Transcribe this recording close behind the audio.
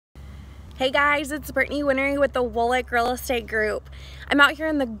Hey guys, it's Brittany Winnery with the Wolek Real Estate Group. I'm out here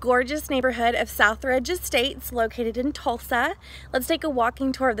in the gorgeous neighborhood of Southridge Estates located in Tulsa. Let's take a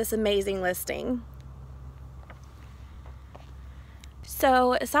walking tour of this amazing listing.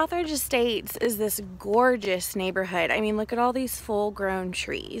 So Southridge Estates is this gorgeous neighborhood. I mean, look at all these full-grown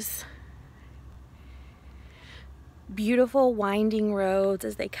trees. Beautiful winding roads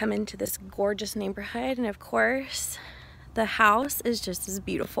as they come into this gorgeous neighborhood, and of course, the house is just as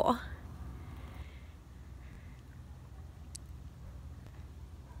beautiful.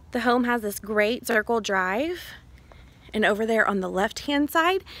 The home has this great circle drive, and over there on the left-hand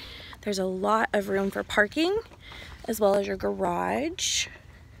side, there's a lot of room for parking, as well as your garage.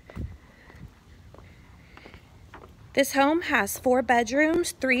 This home has 4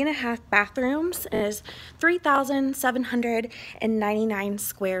 bedrooms, 3.5 bathrooms, and is 3,799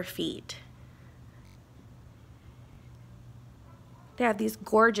 square feet. They have these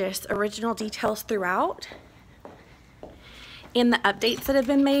gorgeous original details throughout, and the updates that have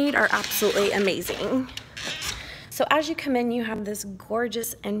been made are absolutely amazing. So as you come in, you have this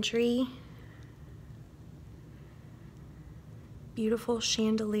gorgeous entry. Beautiful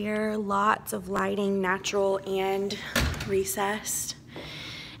chandelier, lots of lighting, natural and recessed.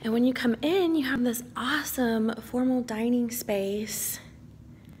 And when you come in, you have this awesome formal dining space.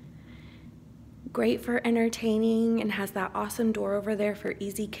 Great for entertaining, and has that awesome door over there for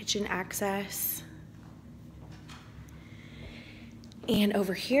easy kitchen access. And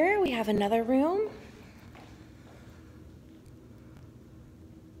over here we have another room.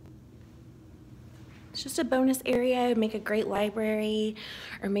 It's just a bonus area, make a great library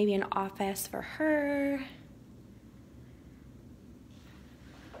or maybe an office for her.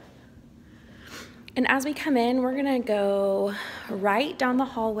 And as we come in, we're gonna go right down the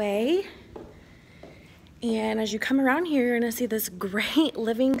hallway. And as you come around here, you're gonna see this great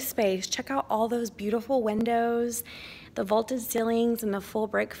living space. Check out all those beautiful windows, the vaulted ceilings, and the full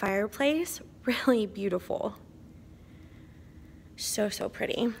brick fireplace. Really beautiful. So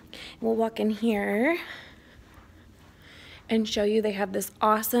pretty. We'll walk in here and show you they have this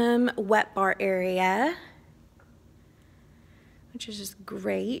awesome wet bar area, which is just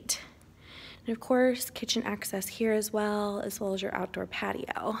great. And of course, kitchen access here as well as your outdoor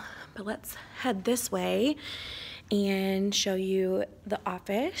patio. But let's head this way and show you the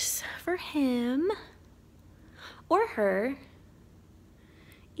office for him or her.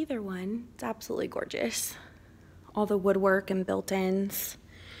 Either one. It's absolutely gorgeous. All the woodwork and built-ins.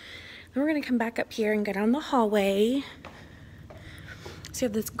 Then we're gonna come back up here and go down the hallway. So you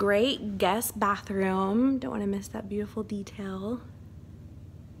have this great guest bathroom. Don't wanna miss that beautiful detail.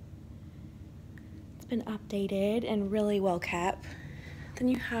 It's been updated and really well kept. Then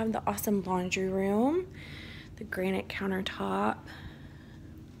you have the awesome laundry room, the granite countertop.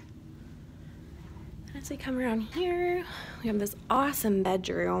 As we come around here, we have this awesome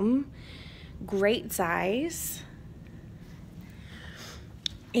bedroom, great size,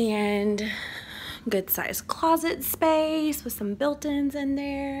 and good size closet space with some built-ins in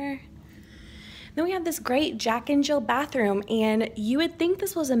there. Then we have this great Jack and Jill bathroom, and you would think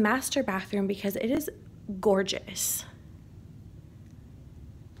this was a master bathroom because it is gorgeous.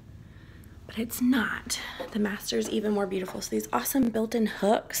 But it's not. The master is even more beautiful. So these awesome built-in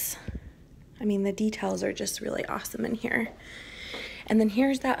hooks. I mean, the details are just really awesome in here. And then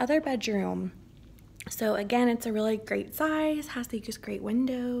here's that other bedroom. So again, it's a really great size, has these great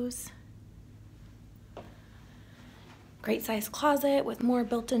windows. Great size closet with more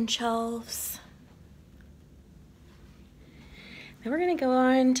built-in shelves. Then we're gonna go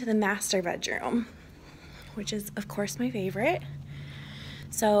on to the master bedroom, which is of course my favorite.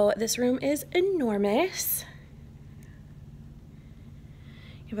 So this room is enormous.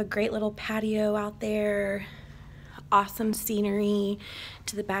 You have a great little patio out there, awesome scenery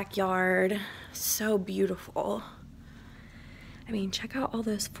to the backyard, so beautiful. I mean, check out all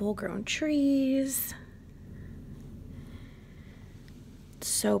those full-grown trees.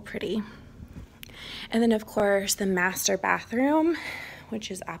 So pretty. And then of course the master bathroom, which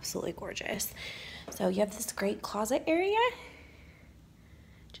is absolutely gorgeous. So you have this great closet area,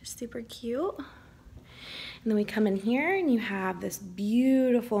 just super cute. And then we come in here and you have this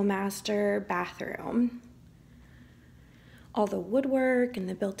beautiful master bathroom. All the woodwork and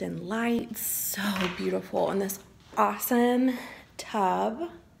the built-in lights, so beautiful. And this awesome tub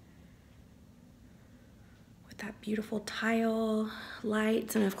with that beautiful tile,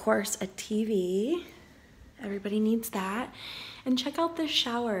 lights, and of course a TV. Everybody needs that. And check out this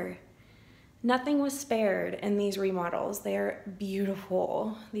shower. Nothing was spared in these remodels. They are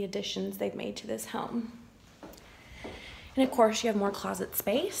beautiful, the additions they've made to this home. And of course you have more closet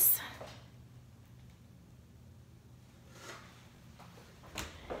space.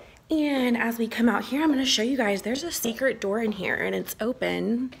 And as we come out here, I'm gonna show you guys, there's a secret door in here and it's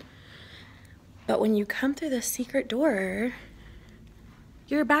open. But when you come through the secret door,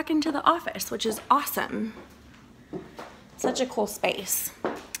 you're back into the office, which is awesome. Such a cool space.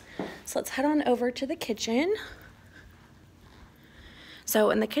 So let's head on over to the kitchen. So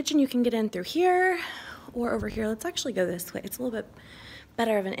in the kitchen, you can get in through here or over here. Let's actually go this way. It's a little bit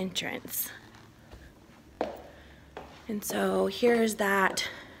better of an entrance. And so here's that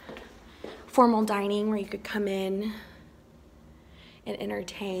formal dining where you could come in and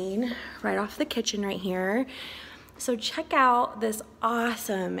entertain right off the kitchen right here. So check out this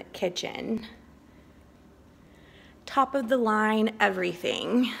awesome kitchen. Top of the line,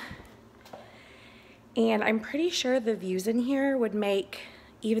 everything. And I'm pretty sure the views in here would make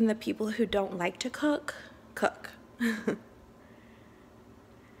even the people who don't like to cook, cook.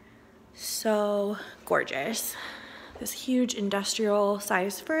 So gorgeous. This huge industrial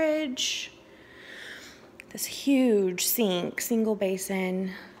size fridge. This huge sink, single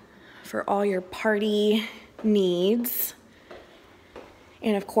basin for all your party needs.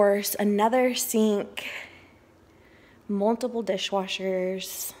 And of course, another sink, multiple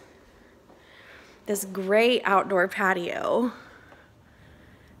dishwashers, this great outdoor patio,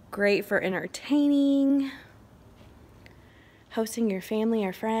 great for entertaining, hosting your family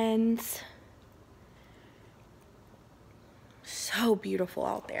or friends. So beautiful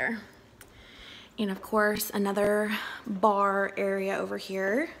out there. And of course, another bar area over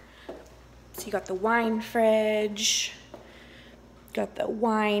here. So you got the wine fridge, got the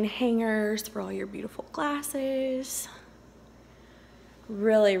wine hangers for all your beautiful glasses.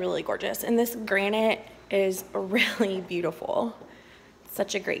 Really, really gorgeous. And this granite is really beautiful.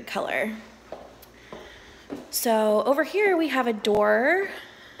 Such a great color. So over here we have a door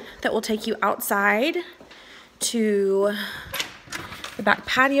that will take you outside to the back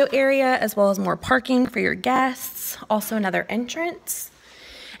patio area, as well as more parking for your guests. Also another entrance.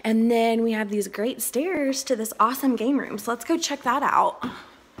 And then we have these great stairs to this awesome game room. So let's go check that out.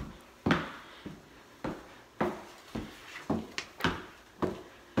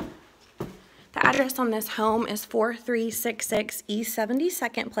 The address on this home is 4366 East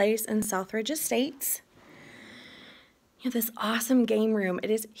 72nd Place in Southridge Estates. You have this awesome game room. It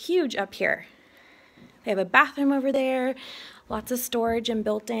is huge up here. They have a bathroom over there, lots of storage and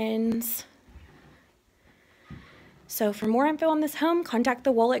built-ins. So for more info on this home, contact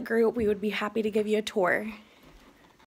the Wolek Group. We would be happy to give you a tour.